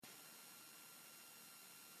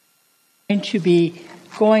Going to be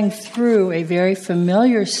going through a very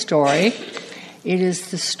familiar story. It is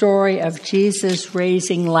the story of Jesus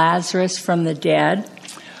raising Lazarus from the dead.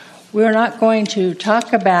 We're not going to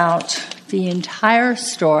talk about the entire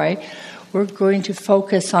story. We're going to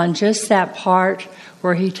focus on just that part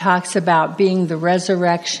where he talks about being the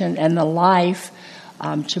resurrection and the life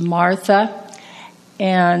to Martha.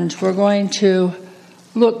 And we're going to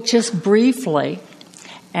look just briefly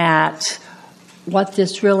at what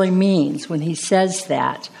this really means when he says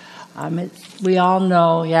that. We all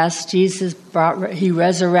know, yes, Jesus he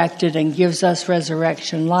resurrected and gives us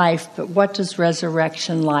resurrection life, but what does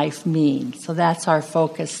resurrection life mean? So that's our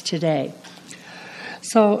focus today.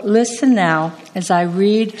 So listen now as I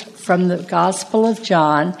read from the Gospel of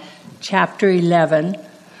John, chapter 11,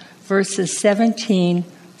 verses 17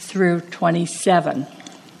 through 27.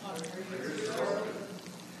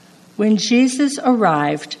 When Jesus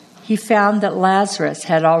arrived, he found that Lazarus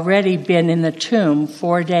had already been in the tomb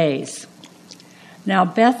 4 days. Now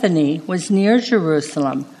Bethany was near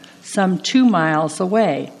Jerusalem, some 2 miles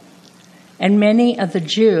away, and many of the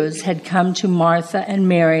Jews had come to Martha and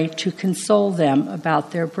Mary to console them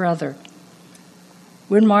about their brother.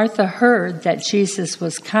 When Martha heard that Jesus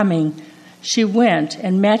was coming, she went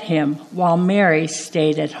and met him while Mary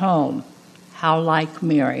stayed at home. How like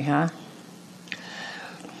Mary, huh?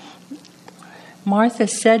 Martha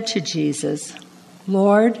said to Jesus,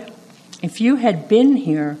 "Lord, if you had been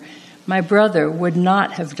here, my brother would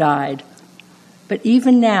not have died. But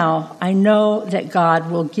even now, I know that God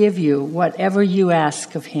will give you whatever you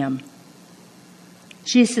ask of him."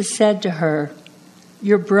 Jesus said to her,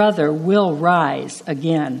 "Your brother will rise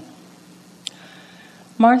again."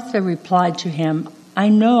 Martha replied to him, "I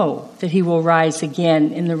know that he will rise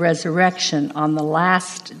again in the resurrection on the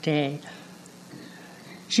last day."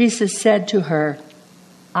 Jesus said to her,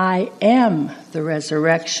 "I am the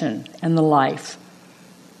resurrection and the life.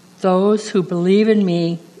 Those who believe in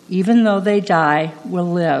me, even though they die, will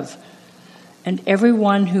live. And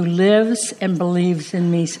everyone who lives and believes in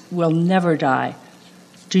me will never die.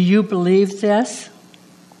 Do you believe this?"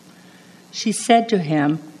 She said to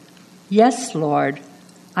him, "Yes, Lord,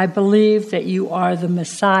 I believe that you are the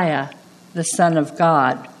Messiah, the Son of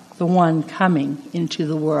God, the one coming into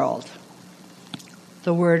the world."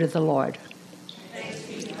 The word of the Lord. Thanks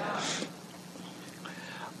be to God.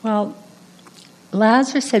 Well,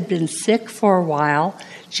 Lazarus had been sick for a while.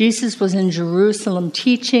 Jesus was in Jerusalem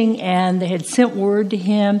teaching, and they had sent word to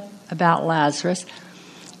him about Lazarus.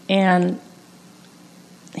 And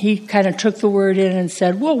he kind of took the word in and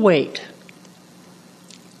said, "We'll wait."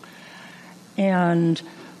 And,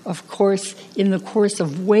 of course, in the course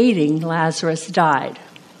of waiting, Lazarus died.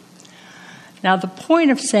 Now, the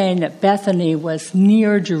point of saying that Bethany was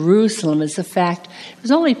near Jerusalem is the fact it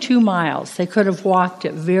was only 2 miles. They could have walked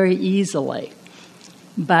it very easily,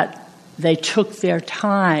 but they took their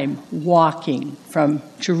time walking from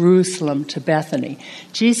Jerusalem to Bethany.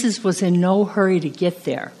 Jesus was in no hurry to get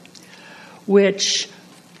there, which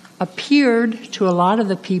appeared to a lot of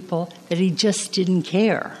the people that he just didn't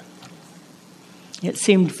care. It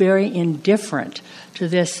seemed very indifferent to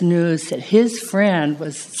this news that his friend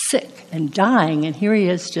was sick and dying, and here he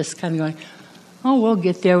is just kind of going, "Oh, we'll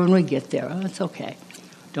get there when we get there. Oh, it's okay.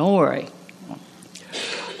 Don't worry."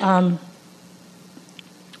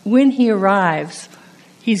 When he arrives,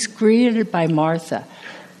 he's greeted by Martha,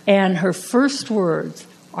 and her first words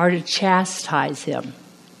are to chastise him.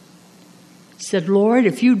 She said, "Lord,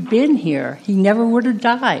 if you'd been here, he never would have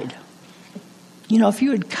died. You know, if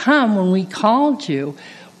you had come when we called you,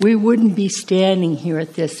 we wouldn't be standing here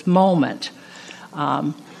at this moment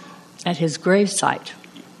at his gravesite."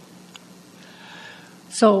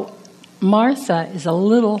 So Martha is a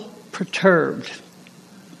little perturbed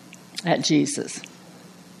at Jesus.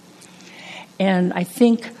 And I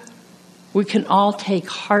think we can all take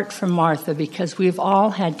heart from Martha because we've all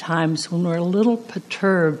had times when we're a little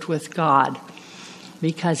perturbed with God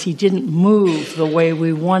because he didn't move the way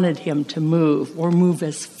we wanted him to move or move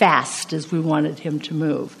as fast as we wanted him to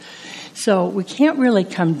move. So we can't really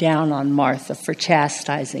come down on Martha for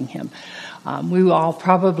chastising him. We all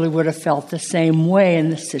probably would have felt the same way in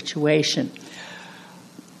this situation.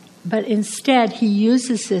 But instead, he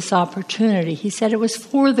uses this opportunity. He said, "It was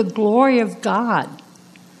for the glory of God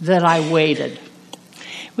that I waited.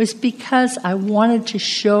 It was because I wanted to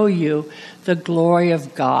show you the glory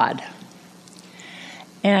of God."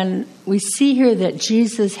 And we see here that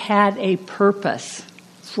Jesus had a purpose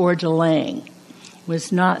for delaying. It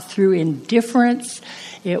was not through indifference.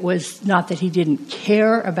 It was not that he didn't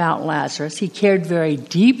care about Lazarus. He cared very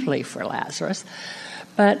deeply for Lazarus.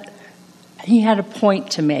 But he had a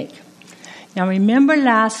point to make. Now remember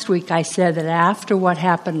last week I said that after what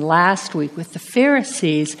happened last week with the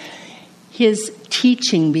Pharisees, his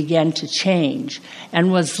teaching began to change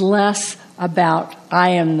and was less about I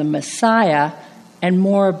am the Messiah and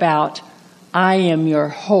more about I am your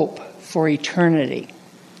hope for eternity.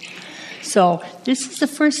 So this is the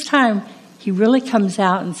first time he really comes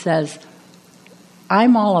out and says,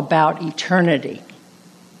 I'm all about eternity.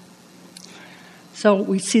 So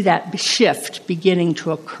we see that shift beginning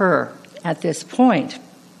to occur at this point.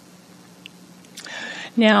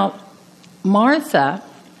 Now, Martha,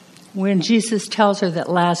 when Jesus tells her that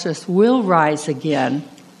Lazarus will rise again,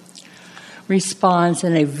 responds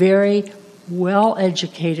in a very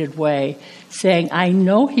well-educated way, saying, I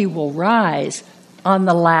know he will rise on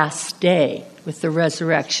the last day with the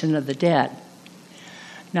resurrection of the dead.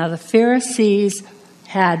 Now, the Pharisees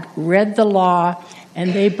had read the law,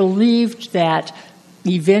 and they believed that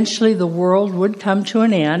eventually the world would come to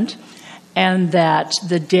an end, and that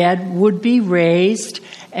the dead would be raised,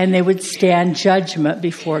 and they would stand judgment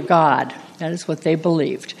before God. That is what they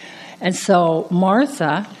believed. And so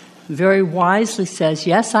Martha very wisely says,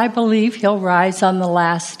 yes, I believe he'll rise on the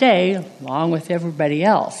last day, along with everybody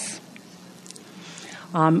else.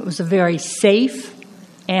 It was a very safe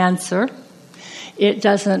answer. It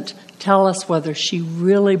doesn't tell us whether she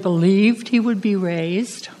really believed he would be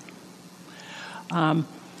raised.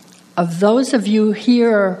 Of those of you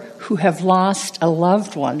here who have lost a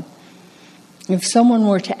loved one, if someone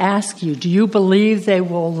were to ask you, do you believe they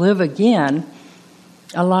will live again?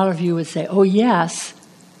 A lot of you would say, oh yes,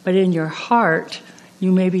 but in your heart,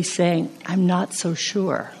 you may be saying, I'm not so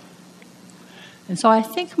sure. And so I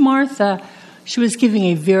think Martha, she was giving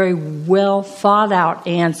a very well thought out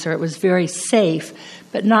answer. It was very safe,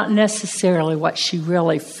 but not necessarily what she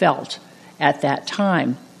really felt at that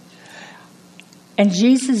time. And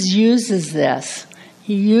Jesus uses this.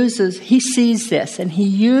 He sees this, and he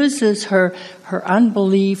uses her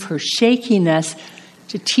unbelief, her shakiness,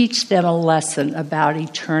 to teach them a lesson about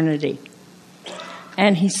eternity.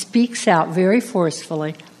 And he speaks out very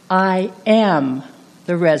forcefully, I am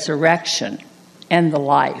the resurrection and the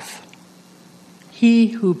life. He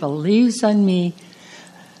who believes on me,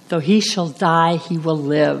 though he shall die, he will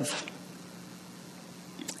live.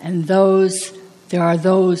 And there are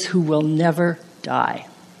those who will never die.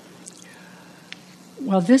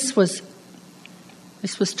 Well, this was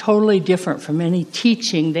totally different from any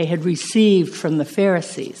teaching they had received from the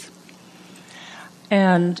Pharisees.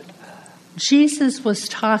 And Jesus was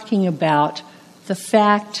talking about the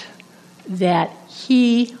fact that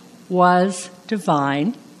he was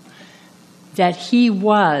divine, that he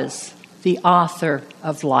was the author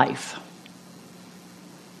of life.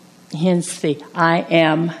 Hence the I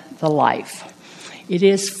am the life. It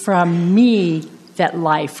is from me that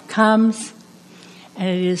life comes, and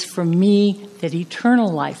it is from me that eternal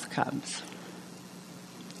life comes.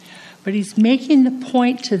 But he's making the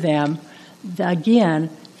point to them, again,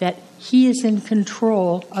 that he is in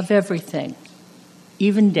control of everything,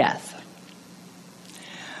 even death.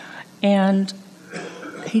 And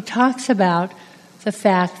he talks about the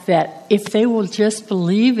fact that if they will just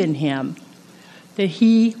believe in him, that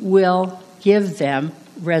he will give them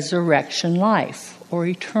resurrection life or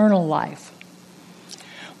eternal life.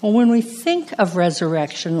 Well, when we think of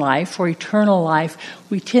resurrection life or eternal life,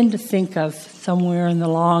 we tend to think of somewhere in the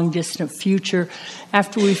long, distant future.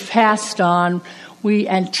 After we've passed on, we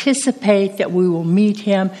anticipate that we will meet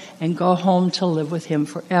him and go home to live with him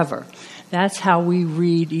forever. That's how we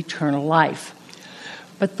read eternal life.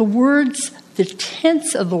 But the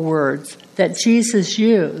tense of the words that Jesus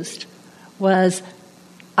used was,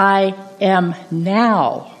 I am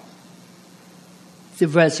now the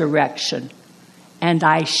resurrection, and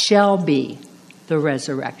I shall be the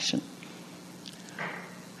resurrection.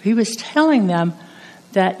 He was telling them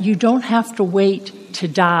that you don't have to wait to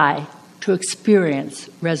die to experience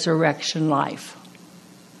resurrection life.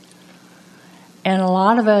 And a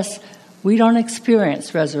lot of us, we don't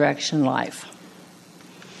experience resurrection life.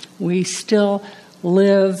 We still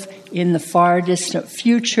live in the far distant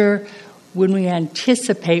future when we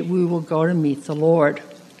anticipate we will go to meet the Lord.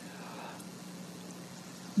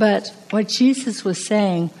 But what Jesus was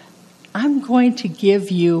saying, I'm going to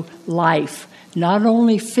give you life, not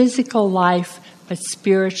only physical life, but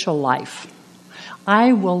spiritual life.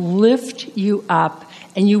 I will lift you up,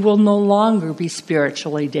 and you will no longer be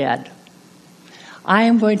spiritually dead. I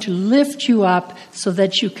am going to lift you up so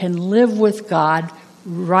that you can live with God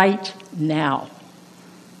right now,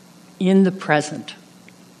 in the present.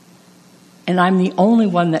 And I'm the only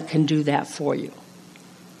one that can do that for you,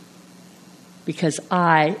 because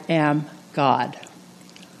I am God.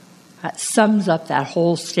 That sums up that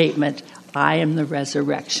whole statement, I am the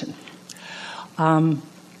resurrection.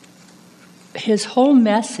 His whole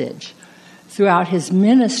message throughout his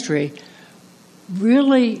ministry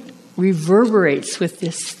really reverberates with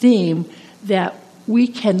this theme that we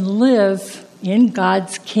can live in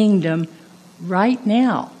God's kingdom right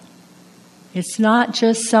now. It's not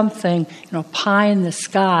just something, pie in the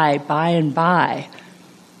sky, by and by.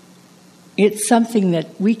 It's something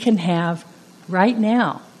that we can have right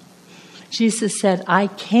now. Jesus said, I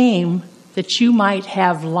came that you might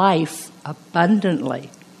have life abundantly.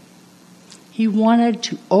 He wanted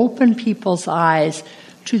to open people's eyes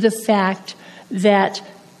to the fact that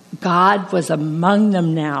God was among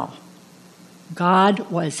them now.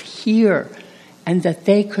 God was here, and that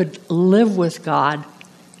they could live with God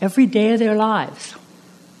every day of their lives,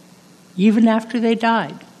 even after they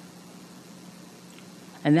died.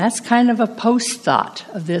 And that's kind of a post-thought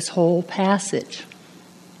of this whole passage.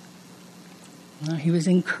 He was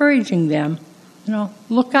encouraging them,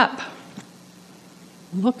 look up.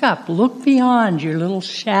 Look up. Look beyond your little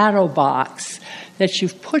shadow box that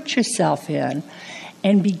you've put yourself in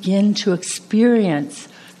and begin to experience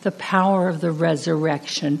the power of the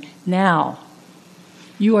resurrection now.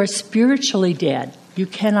 You are spiritually dead. You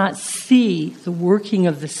cannot see the working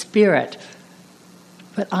of the Spirit.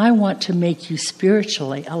 But I want to make you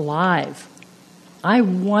spiritually alive. I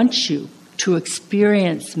want you to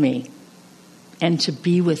experience me and to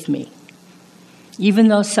be with me. Even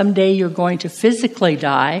though someday you're going to physically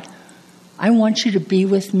die, I want you to be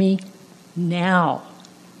with me now.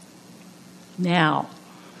 Now.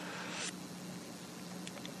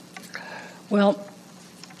 Well,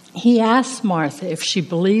 he asks Martha if she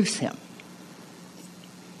believes him.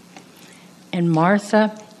 And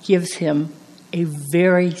Martha gives him a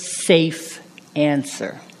very safe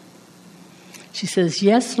answer. She says,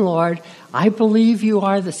 yes, Lord, I believe you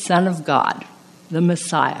are the Son of God, the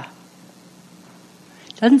Messiah.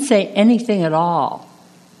 Doesn't say anything at all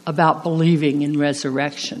about believing in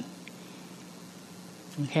resurrection.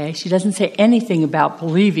 Okay, she doesn't say anything about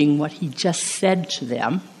believing what he just said to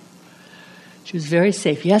them. She was very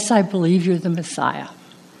safe. Yes, I believe you're the Messiah.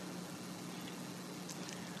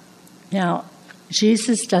 Now,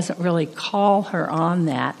 Jesus doesn't really call her on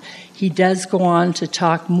that. He does go on to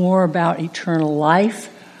talk more about eternal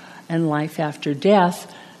life and life after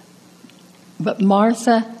death. But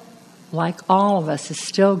Martha, like all of us, is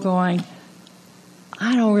still going,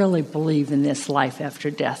 I don't really believe in this life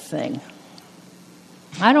after death thing.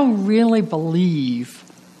 I don't really believe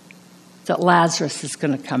that Lazarus is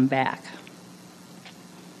going to come back.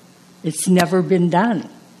 It's never been done.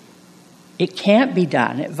 It can't be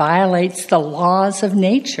done. It violates the laws of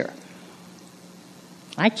nature.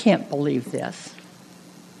 I can't believe this.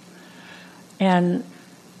 And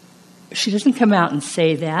she doesn't come out and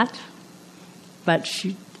say that, but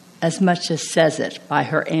she as much as says it by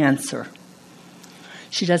her answer.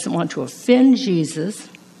 She doesn't want to offend Jesus,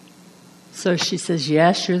 so she says,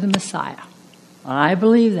 yes, you're the Messiah. I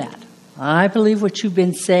believe that. I believe what you've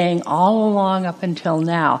been saying all along up until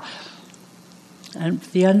now. And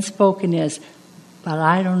the unspoken is, but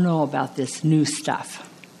I don't know about this new stuff.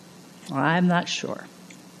 I'm not sure.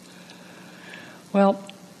 Well,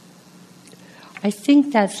 I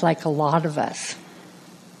think that's like a lot of us.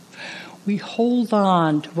 We hold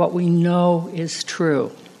on to what we know is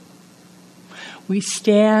true. We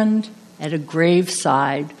stand at a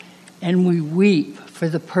graveside and we weep for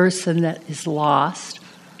the person that is lost.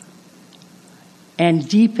 And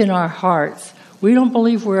deep in our hearts, we don't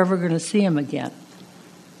believe we're ever going to see him again.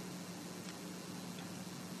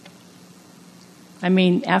 I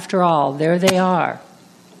mean, after all, there they are,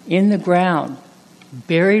 in the ground,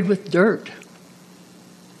 buried with dirt.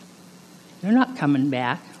 They're not coming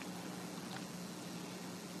back.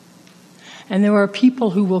 And there are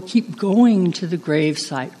people who will keep going to the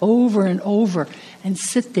gravesite over and over and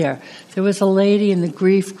sit there. There was a lady in the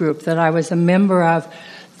grief group that I was a member of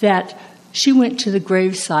that she went to the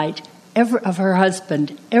gravesite of her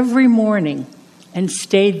husband every morning and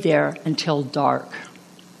stayed there until dark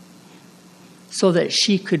so that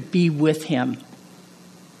she could be with him.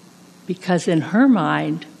 Because in her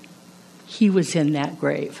mind, he was in that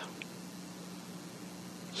grave.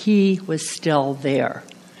 He was still there.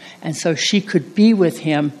 And so she could be with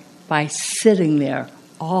him by sitting there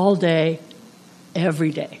all day,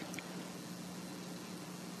 every day.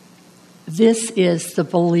 This is the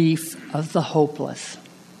belief of the hopeless.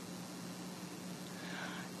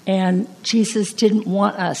 And Jesus didn't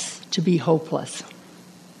want us to be hopeless.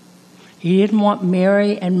 He didn't want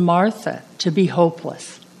Mary and Martha to be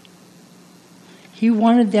hopeless. He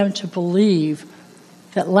wanted them to believe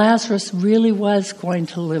that Lazarus really was going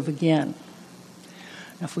to live again.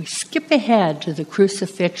 If we skip ahead to the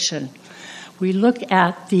crucifixion, we look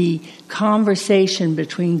at the conversation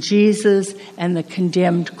between Jesus and the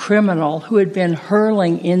condemned criminal who had been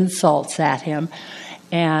hurling insults at him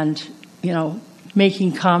and,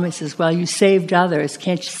 making comments as, well, you saved others,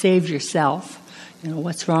 can't you save yourself?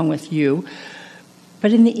 What's wrong with you?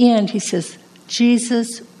 But in the end, he says,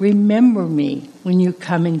 Jesus, remember me when you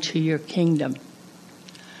come into your kingdom.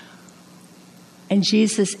 And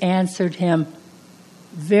Jesus answered him,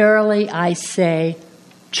 verily I say,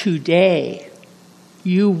 today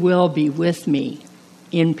you will be with me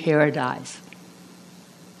in paradise.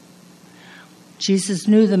 Jesus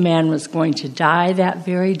knew the man was going to die that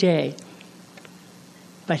very day,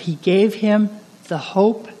 but he gave him the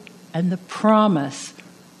hope and the promise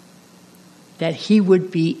that he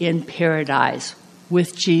would be in paradise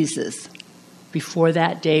with Jesus before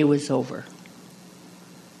that day was over.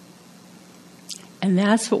 And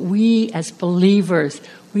that's what we as believers,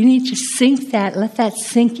 we need to let that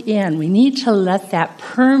sink in. We need to let that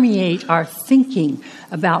permeate our thinking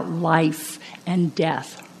about life and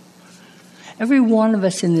death. Every one of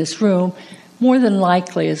us in this room, more than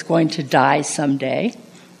likely, is going to die someday.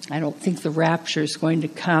 I don't think the rapture is going to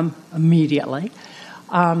come immediately.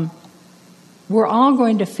 We're all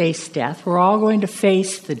going to face death. We're all going to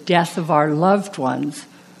face the death of our loved ones.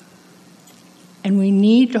 And we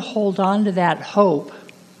need to hold on to that hope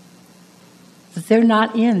that they're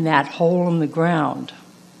not in that hole in the ground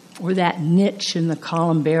or that niche in the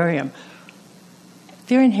columbarium.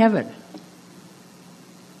 They're in heaven.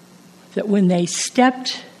 That when they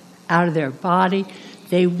stepped out of their body,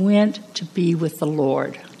 they went to be with the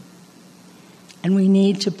Lord. And we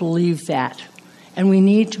need to believe that. And we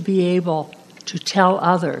need to be able to tell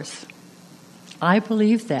others, I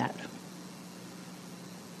believe that.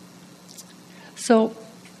 So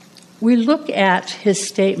we look at his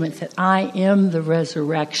statement that I am the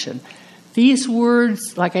resurrection. These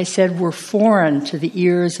words, like I said, were foreign to the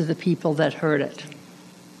ears of the people that heard it.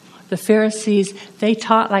 The Pharisees, they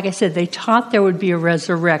taught there would be a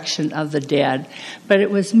resurrection of the dead, but it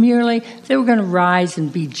was merely they were going to rise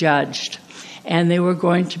and be judged, and they were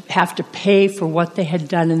going to have to pay for what they had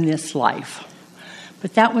done in this life.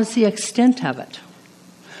 But that was the extent of it.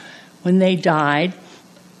 When they died,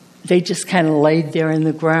 they just kind of laid there in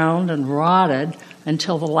the ground and rotted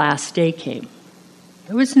until the last day came.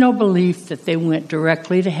 There was no belief that they went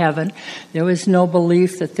directly to heaven. There was no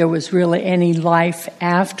belief that there was really any life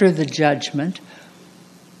after the judgment.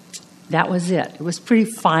 That was it. It was pretty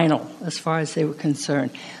final as far as they were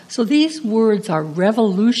concerned. So these words are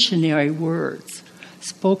revolutionary words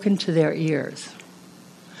spoken to their ears.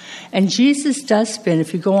 And Jesus does spend,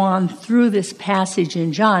 if you go on through this passage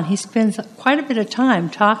in John, he spends quite a bit of time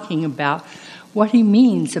talking about what he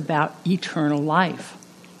means about eternal life.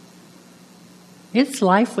 It's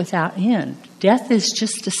life without end. Death is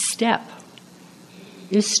just a step.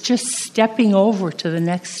 It's just stepping over to the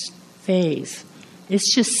next phase.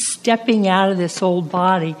 It's just stepping out of this old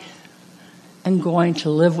body and going to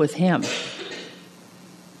live with him.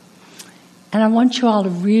 And I want you all to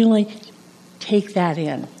really take that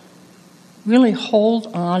in. Really hold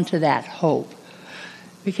on to that hope,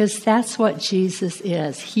 because that's what Jesus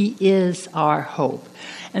is. He is our hope.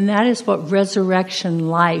 And that is what resurrection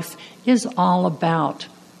life is all about.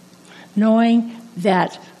 Knowing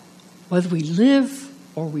that whether we live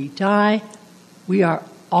or we die, we are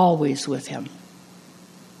always with him.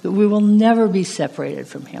 That we will never be separated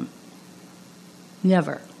from him.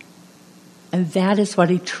 Never. And that is what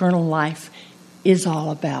eternal life is all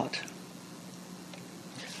about.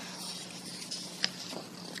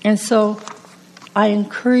 And so I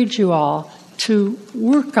encourage you all to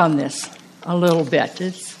work on this a little bit.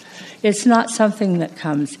 It's not something that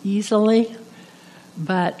comes easily,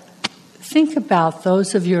 but think about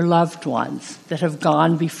those of your loved ones that have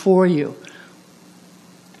gone before you.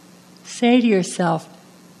 Say to yourself,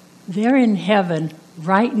 they're in heaven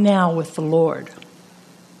right now with the Lord.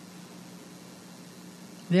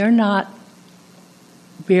 They're not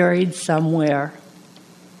buried somewhere,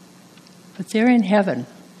 but they're in heaven.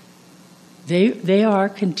 They are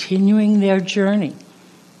continuing their journey,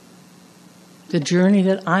 the journey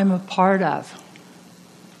that I'm a part of.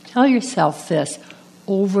 Tell yourself this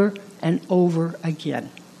over and over again.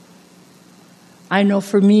 I know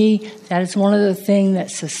for me, that is one of the things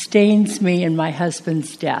that sustains me in my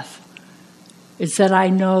husband's death, is that I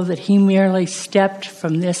know that he merely stepped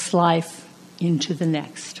from this life into the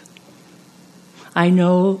next. I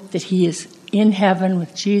know that he is in heaven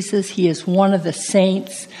with Jesus. He is one of the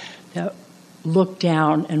saints that look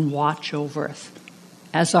down and watch over us,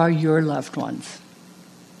 as are your loved ones.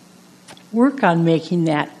 Work on making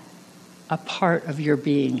that a part of your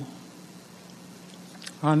being.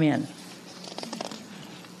 Amen.